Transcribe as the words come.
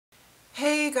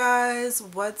Hey guys,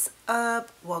 what's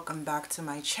up? Welcome back to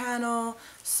my channel.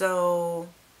 So,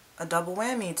 a double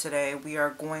whammy today. We are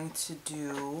going to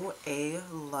do a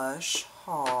Lush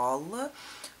haul,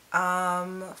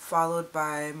 followed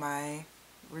by my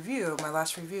review, my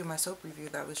last review, my soap review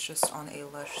that was just on a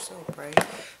Lush soap, right?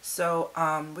 So,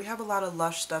 we have a lot of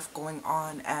Lush stuff going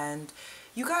on, and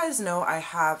you guys know I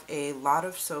have a lot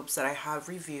of soaps that I have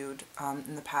reviewed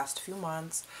in the past few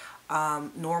months.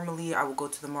 Normally I will go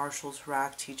to the Marshalls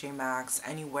rack, TJ Maxx,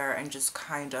 anywhere, and just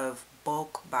kind of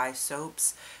bulk buy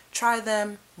soaps, try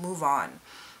them, move on.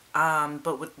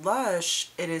 But with Lush,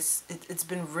 it's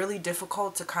been really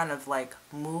difficult to kind of like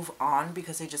move on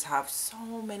because they just have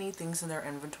so many things in their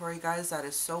inventory, guys. That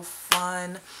is so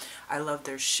fun. I love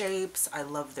their shapes. I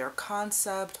love their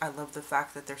concept. I love the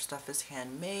fact that their stuff is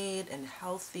handmade and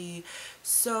healthy.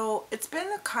 So it's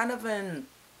been a kind of an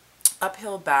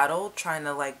uphill battle trying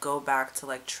to like go back to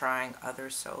like trying other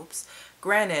soaps.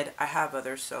 Granted, I have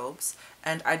other soaps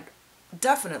and I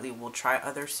definitely will try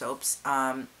other soaps,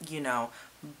 but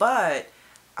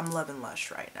I'm loving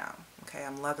Lush right now. Okay,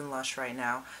 I'm loving Lush right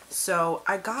now. So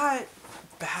I got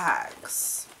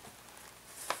bags.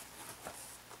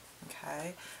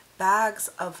 Okay, bags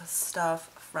of stuff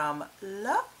from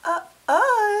Lush.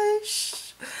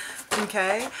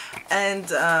 Okay, and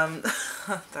that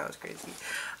was crazy.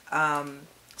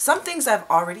 Some things I've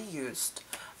already used.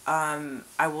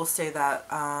 I will say that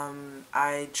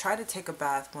I try to take a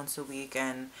bath once a week,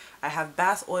 and I have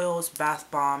bath oils,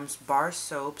 bath bombs, bar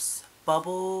soaps,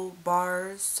 bubble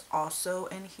bars also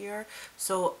in here.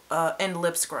 So and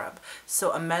lip scrub.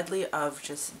 So a medley of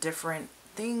just different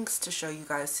things to show you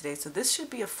guys today. So this should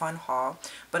be a fun haul,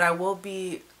 but I will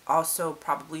be also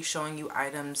probably showing you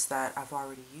items that I've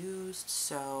already used.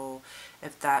 So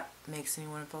if that makes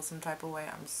anyone feel some type of way,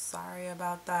 I'm sorry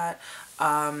about that.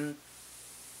 But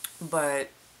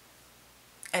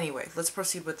anyway, let's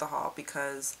proceed with the haul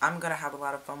because I'm gonna have a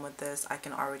lot of fun with this. I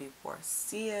can already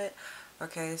foresee it.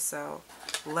 Okay, so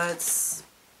let's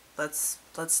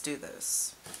do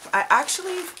this. I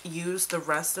actually used the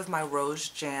rest of my rose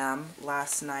jam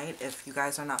last night. If you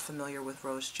guys are not familiar with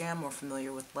rose jam or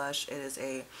familiar with Lush, it's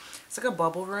like a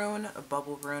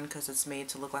Bubbleroon because it's made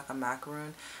to look like a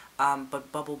macaroon,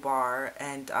 but bubble bar,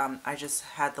 and I just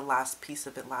had the last piece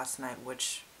of it last night,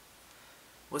 which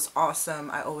was awesome.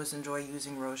 I always enjoy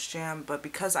using rose jam, but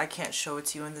because I can't show it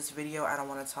to you in this video, I don't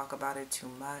want to talk about it too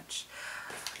much.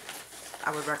 I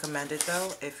would recommend it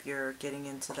though if you're getting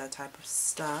into that type of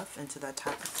stuff, into that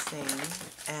type of thing.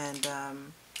 And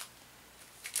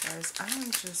guys, I am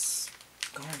just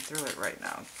going through it right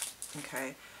now.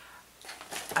 Okay.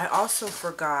 I also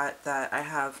forgot that I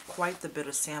have quite the bit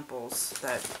of samples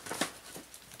that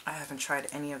I haven't tried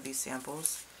any of these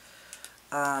samples.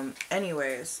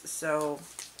 Anyways, so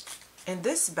in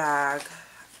this bag,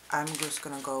 I'm just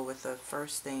going to go with the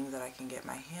first thing that I can get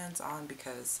my hands on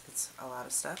because it's a lot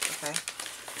of stuff, okay?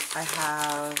 I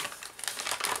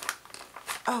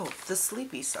have, the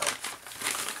Sleepy Soap.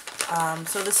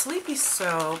 So the Sleepy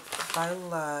Soap by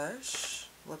Lush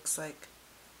looks like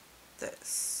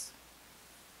this,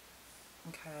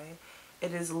 okay?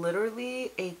 It is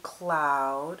literally a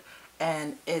cloud,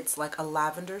 and it's like a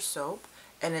lavender soap,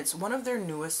 and it's one of their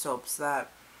newest soaps that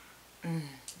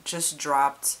just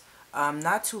dropped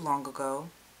not too long ago,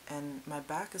 and my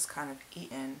back is kind of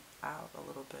eaten out a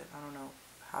little bit. I don't know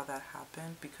how that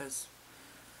happened because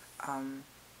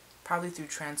probably through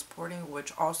transporting,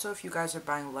 which also if you guys are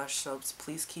buying Lush soaps,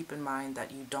 please keep in mind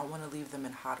that you don't want to leave them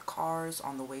in hot cars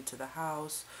on the way to the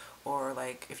house, or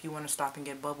like if you want to stop and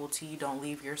get bubble tea, don't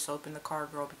leave your soap in the car,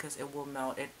 girl, because it will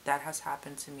melt. That has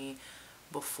happened to me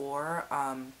before.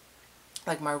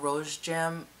 Like my rose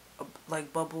jam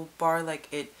like bubble bar, like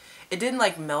it didn't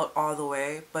like melt all the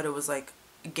way, but it was like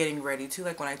getting ready to.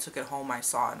 Like when I took it home, I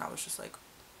saw it and I was just like,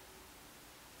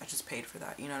 I just paid for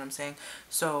that, you know what I'm saying?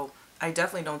 So I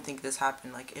definitely don't think this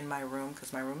happened like in my room,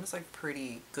 because my room is like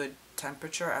pretty good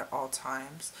temperature at all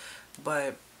times.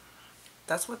 But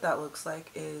that's what that looks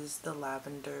like, is the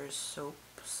lavender soap,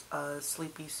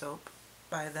 Sleepy Soap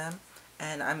by them.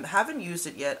 And I haven't used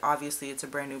it yet. Obviously, it's a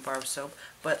brand new bar of soap,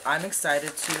 but I'm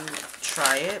excited to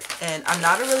try it. And I'm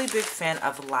not a really big fan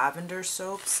of lavender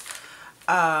soaps,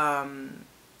 but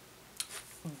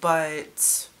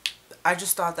I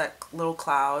just thought that little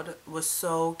cloud was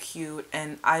so cute,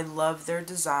 and I love their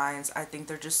designs. I think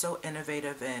they're just so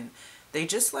innovative, and they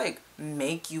just like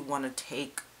make you want to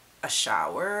take a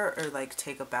shower or like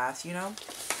take a bath, you know?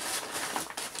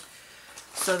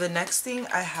 So the next thing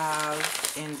I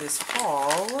have in this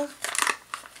haul,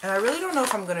 and I really don't know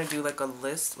if I'm going to do like a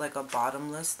list, like a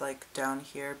bottom list, like down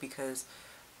here, because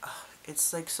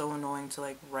it's like so annoying to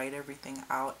like write everything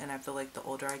out, and I feel like the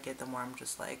older I get, the more I'm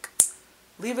just like,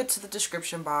 leave it to the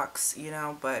description box, you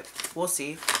know, but we'll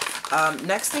see.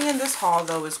 Next thing in this haul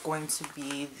though is going to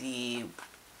be the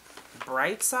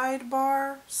Bright Side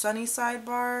Bar, Sunnyside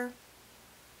Bar.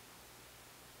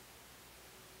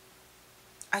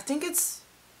 I think it's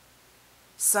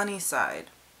Sunnyside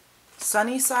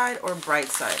or Bright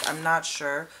Side, I'm not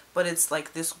sure, but it's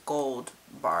like this gold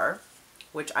bar,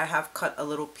 which I have cut a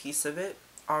little piece of it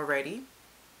already.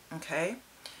 Okay,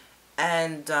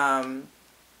 and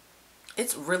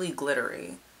it's really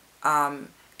glittery.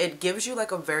 It gives you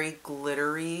like a very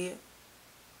glittery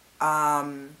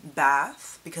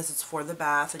bath, because it's for the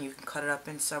bath and you can cut it up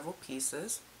in several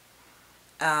pieces.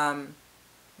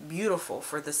 Beautiful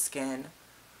for the skin.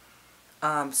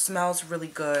 Smells really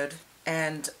good,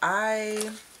 and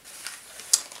I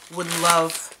would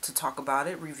love to talk about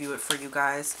it, review it for you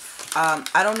guys.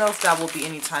 I don't know if that will be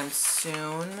anytime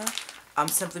soon,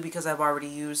 simply because I've already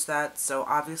used that, so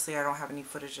obviously I don't have any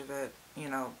footage of it, you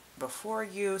know, before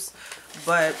use,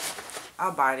 but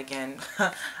I'll buy it again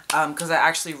because I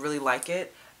actually really like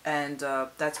it, and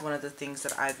that's one of the things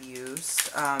that I've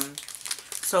used.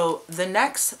 So the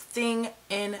next thing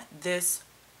in this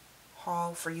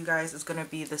haul for you guys is going to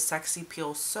be the Sexy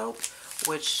Peel soap,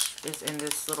 which is in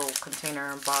this little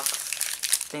container and box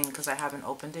thing because I haven't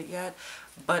opened it yet.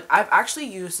 But I've actually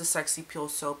used the Sexy Peel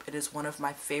soap. It is one of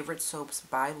my favorite soaps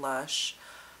by Lush.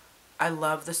 I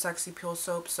love the Sexy Peel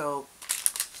soap, so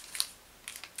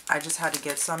I just had to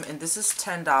get some, and this is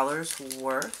 $10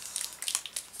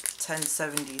 worth,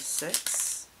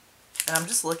 $10.76. And I'm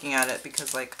just looking at it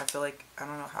because like I feel like I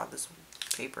don't know how this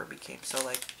paper became so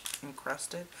like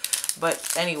encrusted.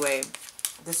 But anyway,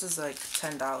 this is like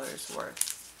 $10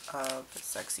 worth of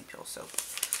Sexy Peel soap.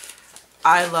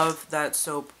 I love that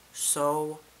soap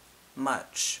so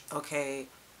much. Okay,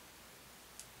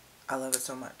 I love it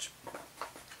so much.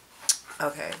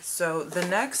 Okay, so the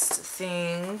next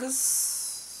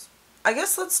things, I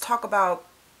guess let's talk about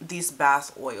these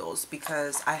bath oils,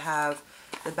 because I have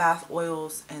the bath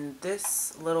oils in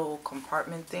this little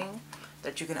compartment thing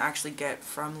that you can actually get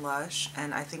from Lush,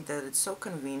 and I think that it's so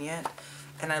convenient,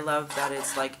 and I love that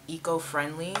it's like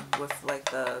eco-friendly with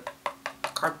like the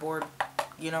cardboard,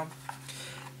 you know,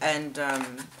 and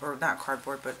or not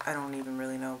cardboard, but I don't even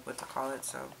really know what to call it,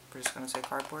 so we're just gonna say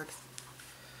cardboard.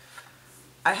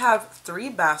 I have 3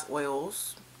 bath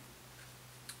oils.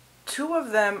 2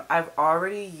 of them I've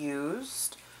already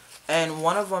used, and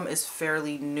one of them is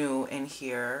fairly new in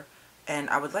here,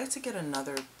 and I would like to get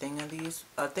another thing of these.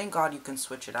 Thank God you can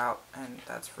switch it out, and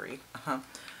that's free.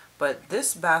 But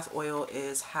this bath oil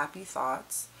is Happy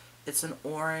Thoughts. It's an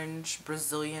orange,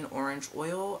 Brazilian orange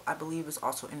oil. I believe is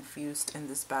also infused in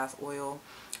this bath oil.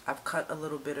 I've cut a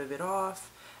little bit of it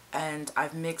off, and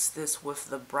I've mixed this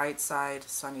with the Bright Side,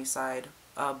 Sunnyside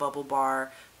Bubble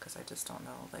Bar, because I just don't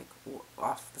know, like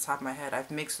off the top of my head.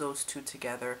 I've mixed those 2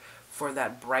 together for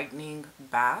that brightening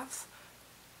bath.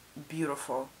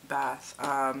 Beautiful bath.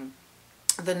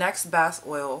 The next bath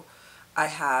oil I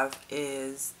have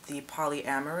is the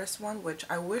Polyamorous one, which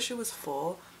I wish it was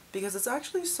full, because it's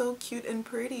actually so cute and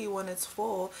pretty when it's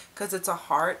full, because it's a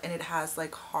heart and it has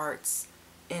like hearts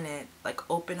in it, like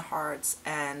open hearts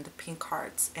and pink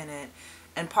hearts in it.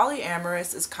 And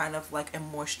Polyamorous is kind of like a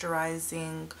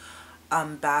moisturizing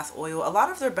bath oil. A lot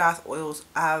of their bath oils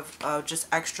have just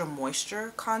extra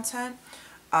moisture content.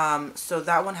 So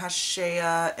that one has shea,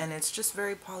 and it's just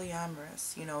very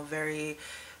polyamorous, you know, very,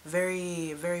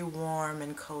 very, very warm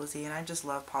and cozy, and I just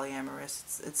love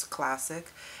Polyamorous. It's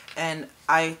classic. And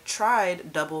I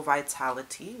tried Double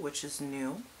Vitality, which is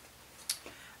new,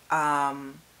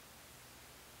 and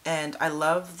I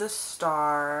love the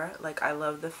star. Like, I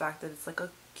love the fact that it's like a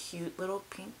cute little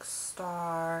pink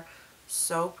star.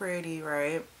 So pretty,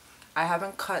 right? I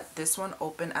haven't cut this one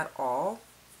open at all.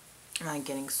 I'm not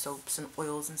getting soaps and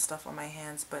oils and stuff on my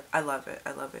hands, but I love it.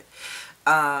 I love it.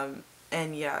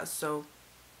 And yeah, so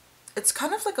it's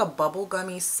kind of like a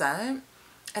bubblegummy scent,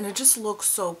 and it just looks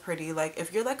so pretty. Like,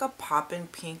 if you're like a poppin'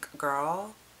 pink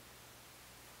girl,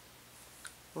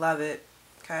 love it.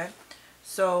 Okay,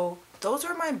 so those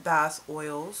are my bath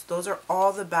oils. Those are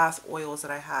all the bath oils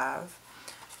that I have,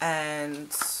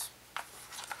 and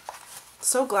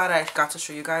so glad I got to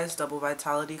show you guys Double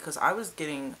Vitality, because I was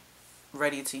getting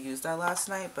ready to use that last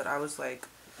night, but I was like,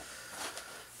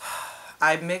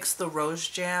 I mixed the rose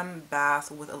jam bath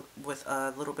with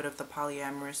a little bit of the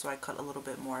Polyamorous, so I cut a little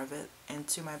bit more of it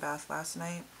into my bath last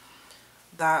night.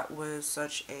 That was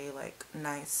such a like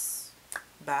nice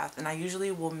bath, and I usually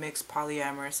will mix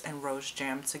Polyamorous and rose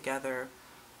jam together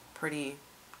pretty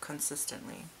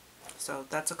consistently. So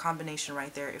that's a combination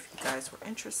right there if you guys were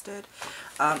interested.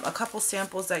 A couple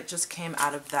samples that just came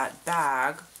out of that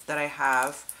bag that I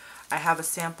have. I have a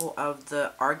sample of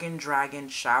the Argan Dragon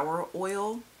Shower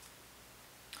Oil.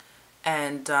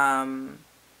 And I'm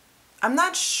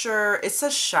not sure. It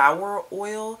says shower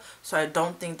oil, so I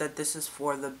don't think that this is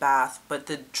for the bath. But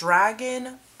the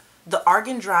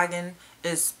Argan Dragon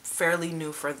is fairly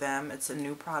new for them. It's a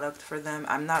new product for them.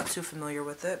 I'm not too familiar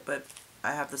with it, but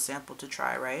I have the sample to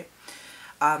try, right?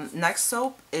 Next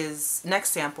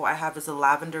sample I have is a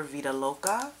Lavender Vida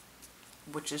Loca,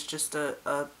 which is just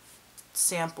a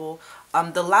sample.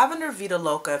 The Lavender Vida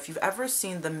Loca, if you've ever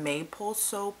seen the Maple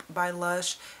soap by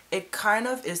Lush, it kind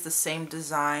of is the same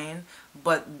design,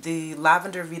 but the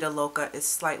Lavender Vida Loca is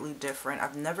slightly different.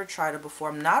 I've never tried it before.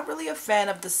 I'm not really a fan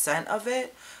of the scent of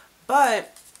it,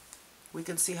 but we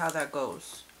can see how that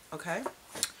goes. Okay.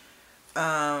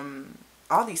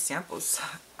 All these samples,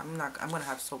 I'm gonna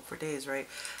have soap for days, right?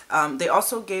 They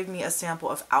also gave me a sample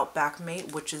of Outback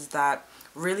Mate, which is that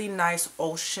really nice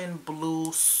ocean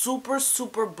blue,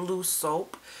 super blue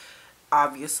soap.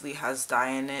 Obviously has dye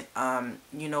in it,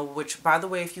 you know, which, by the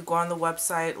way, if you go on the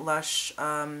website Lush,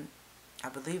 I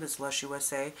believe it's Lush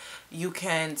USA, you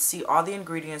can see all the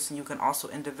ingredients, and you can also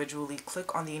individually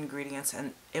click on the ingredients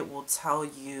and it will tell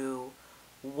you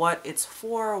what it's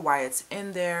for, why it's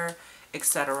in there,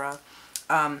 etc.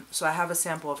 So I have a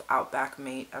sample of Outback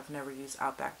Mate. I've never used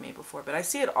Outback Mate before, but I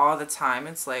see it all the time.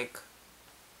 It's like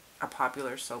a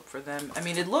popular soap for them. I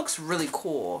mean, it looks really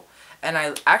cool, and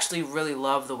I actually really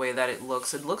love the way that it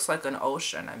looks. It looks like an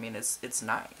ocean. I mean, it's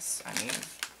nice. I mean,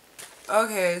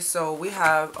 okay, so we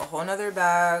have a whole nother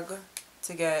bag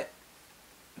to get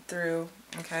through.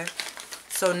 Okay,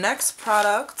 so next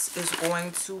product is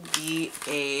going to be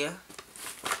a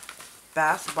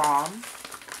bath bomb.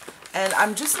 And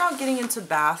I'm just not getting into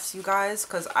baths, you guys,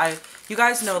 because you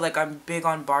guys know, like, I'm big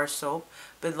on bar soap,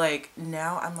 but like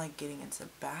now I'm like getting into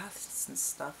baths and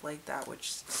stuff like that,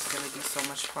 which is going to be so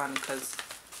much fun because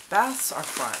baths are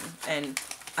fun and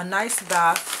a nice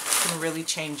bath can really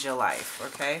change your life.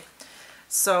 Okay,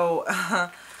 so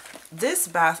this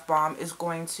bath bomb is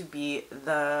going to be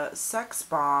the Sex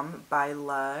Bomb by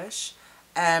Lush,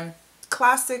 and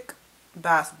classic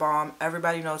bath bomb.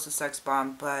 Everybody knows the Sex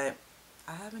Bomb, but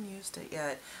I haven't used it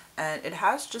yet. And it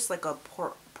has just like a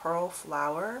pearl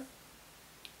flower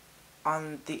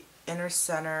on the inner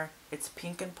center. It's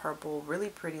pink and purple, really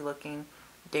pretty looking,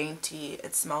 dainty.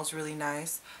 It smells really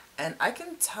nice, and I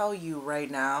can tell you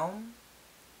right now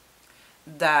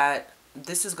that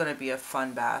this is going to be a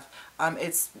fun bath.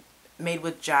 It's made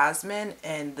with jasmine,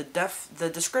 and the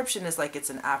description is like it's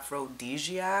an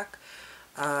aphrodisiac.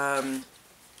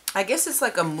 I guess it's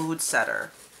like a mood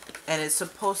setter, and it's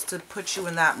supposed to put you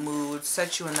in that mood,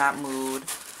 set you in that mood,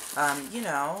 you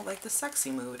know, like the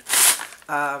sexy mood.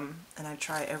 And I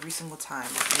try every single time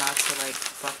not to like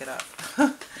fuck it up.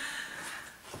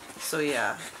 So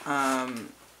yeah, I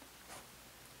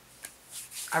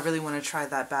really want to try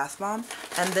that bath bomb.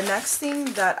 And the next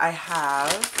thing that I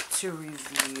have to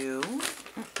review,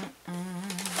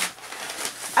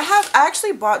 I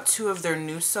actually bought 2 of their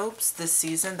new soaps this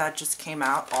season that just came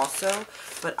out also,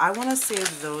 but I want to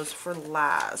save those for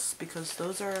last because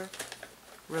those are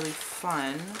really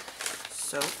fun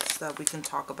soaps that we can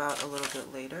talk about a little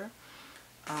bit later.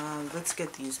 Let's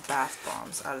get these bath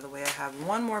bombs out of the way. I have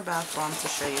one more bath bomb to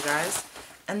show you guys,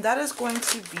 and that is going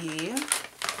to be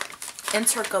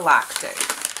Intergalactic,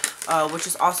 which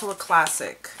is also a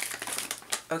classic,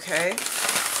 okay,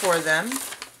 for them.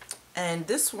 And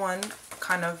this one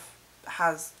kind of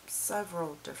has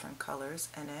several different colors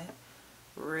in it.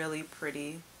 Really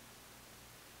pretty.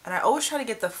 And I always try to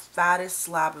get the fattest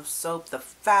slab of soap, the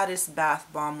fattest bath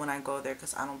bomb when I go there,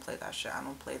 because I don't play that shit. I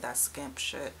don't play that skimp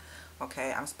shit.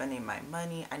 Okay, I'm spending my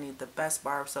money. I need the best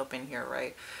bar of soap in here,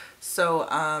 right? So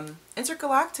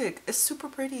Intergalactic is super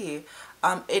pretty.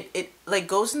 It like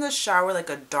goes in the shower like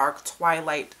a dark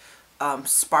twilight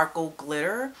sparkle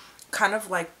glitter, kind of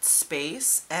like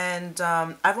space, and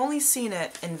I've only seen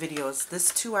it in videos.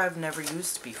 This too I've never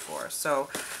used before, so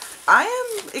I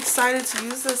am excited to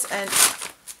use this, and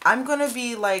I'm gonna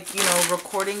be like, you know,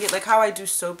 recording it like how I do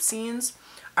soap scenes.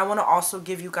 I want to also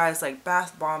give you guys like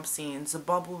bath bomb scenes, the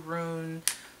Bubbleroon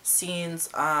scenes.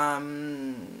 I'll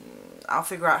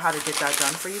figure out how to get that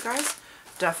done for you guys,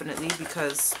 definitely,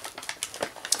 because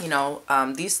you know,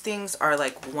 these things are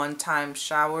like one-time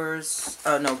showers,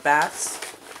 no, baths,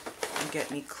 and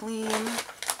get me clean.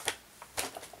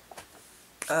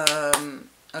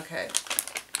 Okay,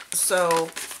 so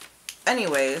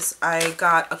anyways, I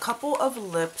got a couple of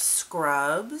lip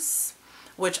scrubs.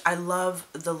 which I love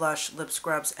the Lush lip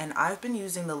scrubs, and I've been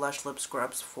using the Lush lip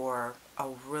scrubs for a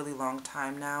really long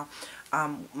time now.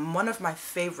 One of my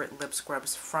favorite lip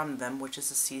scrubs from them, which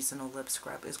is a seasonal lip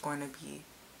scrub, is going to be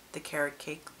the Carrot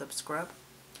Cake lip scrub.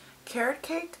 Carrot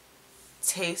Cake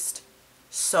tastes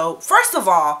so, first of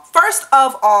all,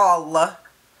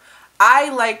 I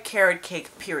like carrot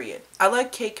cake, period. I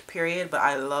like cake, period, but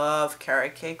I love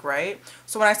carrot cake, right?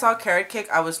 So when I saw carrot cake,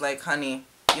 I was like, honey,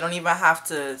 you don't even have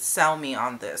to sell me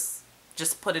on this.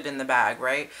 Just put it in the bag,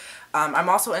 right? I'm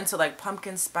also into like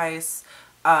pumpkin spice,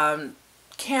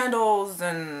 candles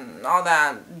and all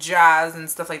that jazz and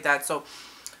stuff like that. So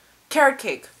carrot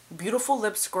cake, beautiful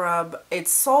lip scrub.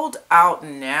 It's sold out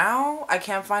now. I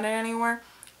can't find it anywhere.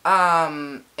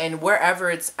 And wherever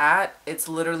it's at, it's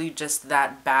literally just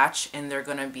that batch and they're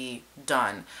gonna be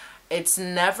done. It's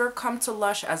never come to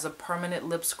Lush as a permanent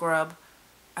lip scrub.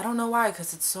 I don't know why,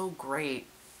 because it's so great.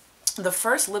 The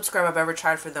first lip scrub I've ever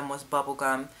tried for them was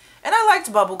bubblegum, and I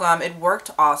liked bubblegum. It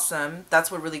worked awesome. That's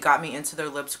what really got me into their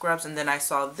lip scrubs. And then I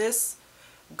saw this,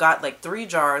 got like 3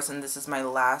 jars, and this is my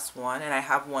last one. And I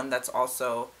have one that's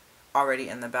also already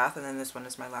in the bath, and then this one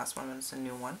is my last one, and it's a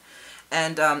new one.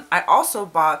 And I also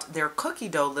bought their cookie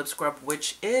dough lip scrub,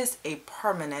 which is a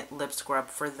permanent lip scrub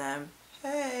for them.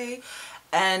 Hey.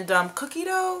 And cookie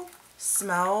dough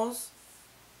smells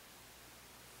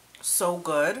so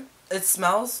good. It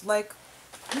smells like,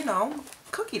 you know,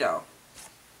 cookie dough.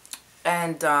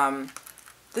 And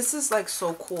this is like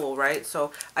so cool, right?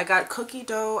 So I got cookie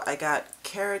dough, I got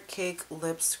carrot cake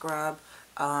lip scrub.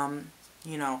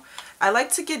 You know, I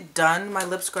like to get done my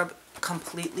lip scrub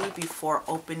completely before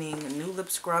opening new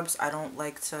lip scrubs. I don't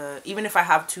like to, even if I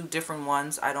have 2 different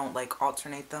ones, I don't like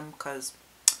alternate them, because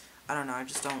I don't know, I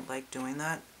just don't like doing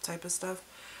that type of stuff.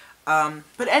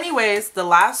 But anyways, the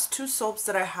last 2 soaps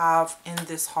that I have in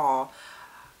this haul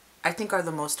I think are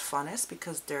the most funnest,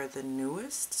 because they're the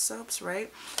newest soaps,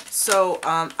 right? So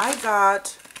I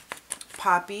got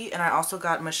Poppy, and I also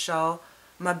got Michelle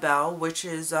Mabel, which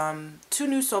is 2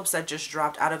 new soaps that just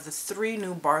dropped out of the 3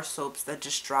 new bar soaps that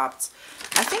just dropped.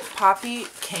 I think Poppy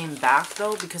came back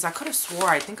though, because I could have swore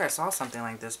I think I saw something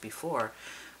like this before.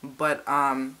 But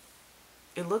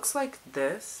it looks like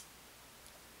this.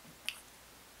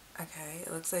 Okay,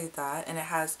 it looks like that, and it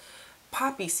has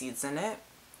poppy seeds in it,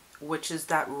 which is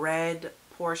that red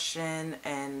portion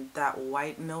and that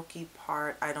white milky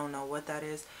part. I don't know what that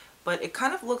is, but it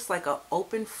kind of looks like an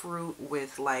open fruit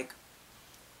with like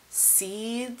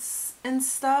seeds and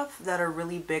stuff that are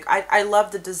really big. I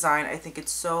love the design. I think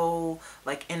it's so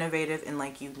like innovative and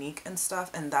like unique and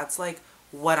stuff, and that's like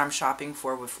what I'm shopping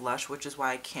for with Lush, which is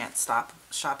why I can't stop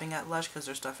shopping at Lush, because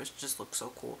their stuff is just looks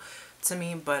so cool to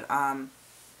me. But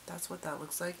that's what that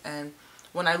looks like. And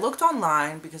when I looked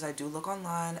online, because I do look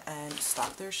online and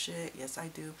stock their shit, yes I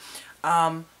do,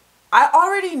 I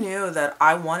already knew that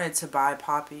I wanted to buy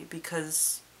Poppy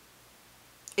because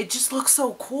it just looks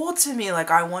so cool to me. Like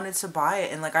I wanted to buy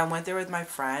it, and like I went there with my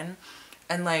friend,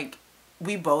 and like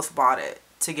we both bought it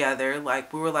together.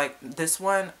 Like we were like, this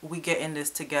one, we get in this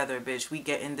together, bitch. We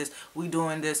get in this, we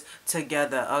doing this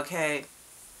together, okay?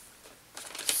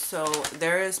 So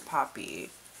there is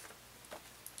Poppy.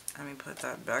 Let me put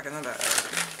that back in the bag.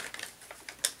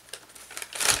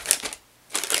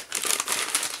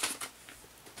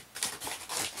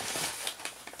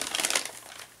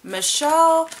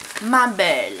 Michelle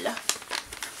Mabel.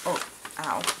 Oh,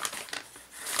 ow.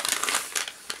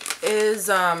 Is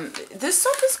this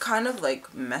soap is kind of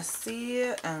like messy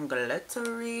and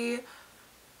glittery.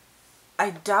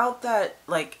 I doubt that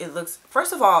like it looks,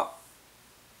 first of all,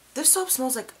 this soap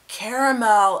smells like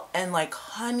caramel and like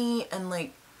honey, and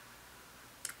like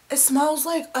it smells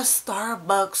like a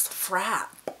Starbucks frap.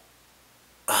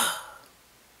 Ugh.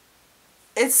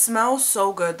 It smells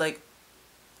so good. Like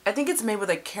I think it's made with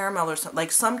like caramel or something,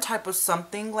 like some type of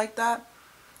something like that.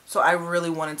 So I really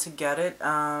wanted to get it,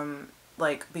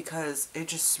 like because it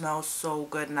just smells so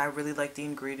good, and I really like the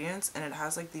ingredients, and it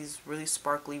has like these really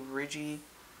sparkly, ridgy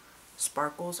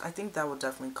sparkles. I think that will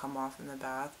definitely come off in the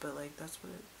bath, but like that's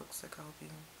what it looks like. I hope you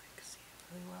can like see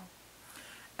it really well.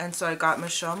 And so I got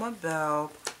Michelle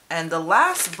Mabel, and the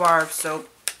last bar of soap.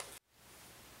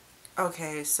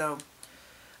 Okay, so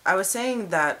I was saying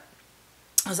that,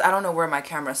 because I don't know where my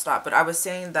camera stopped, but I was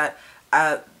saying that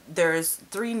there's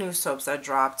 3 new soaps that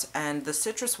dropped, and the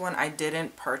citrus one, I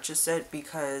didn't purchase it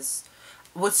because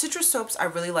with citrus soaps, I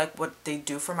really like what they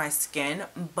do for my skin,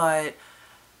 but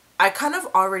I kind of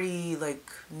already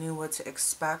like knew what to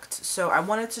expect. So I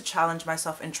wanted to challenge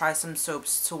myself and try some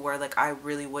soaps to where like I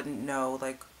really wouldn't know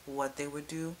like what they would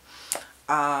do.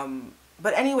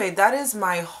 But anyway, that is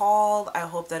my haul. I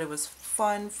hope that it was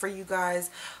fun for you guys.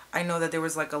 I know that there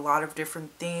was like a lot of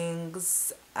different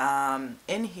things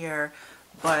in here,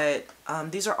 but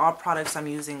these are all products I'm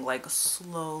using like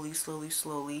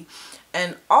slowly.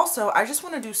 And also, I just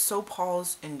want to do soap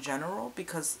hauls in general,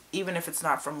 because even if it's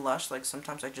not from Lush, like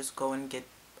sometimes I just go and get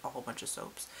a whole bunch of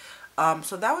soaps.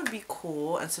 So that would be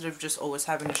cool, instead of just always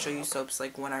having to show you soaps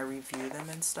like when I review them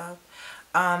and stuff.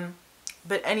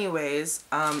 But anyways,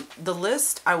 the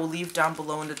list I will leave down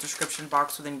below in the description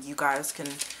box, so then you guys can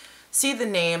see the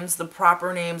names, the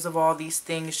proper names of all these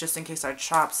things, just in case I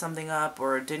chopped something up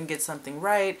or didn't get something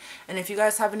right. And if you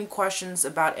guys have any questions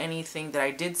about anything that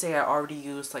I did say I already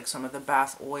used, like some of the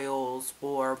bath oils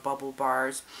or bubble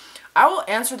bars, I will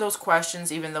answer those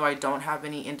questions even though I don't have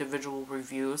any individual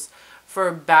reviews. For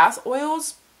bath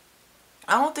oils,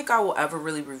 I don't think I will ever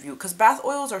really review, because bath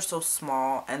oils are so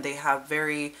small and they have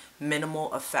very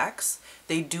minimal effects.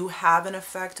 They do have an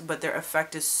effect, but their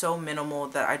effect is so minimal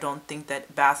that I don't think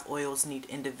that bath oils need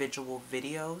individual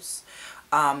videos.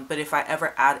 But if I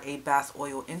ever add a bath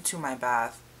oil into my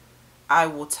bath, I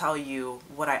will tell you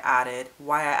what I added,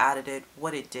 why I added it,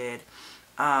 what it did.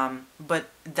 But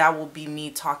that will be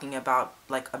me talking about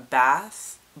like a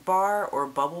bath bar or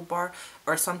bubble bar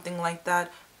or something like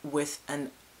that with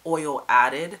an oil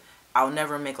added. I'll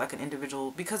never make like an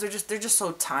individual, because they're just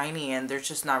so tiny and there's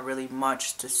just not really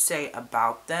much to say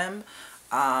about them.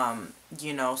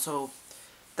 You know, so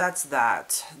that's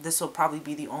that. This will probably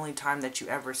be the only time that you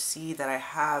ever see that I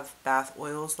have bath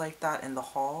oils like that in the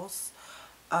hauls.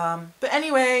 But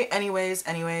anyway, anyways,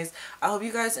 I hope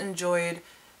you guys enjoyed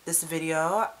this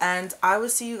video, and I will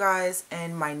see you guys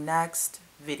in my next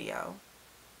video.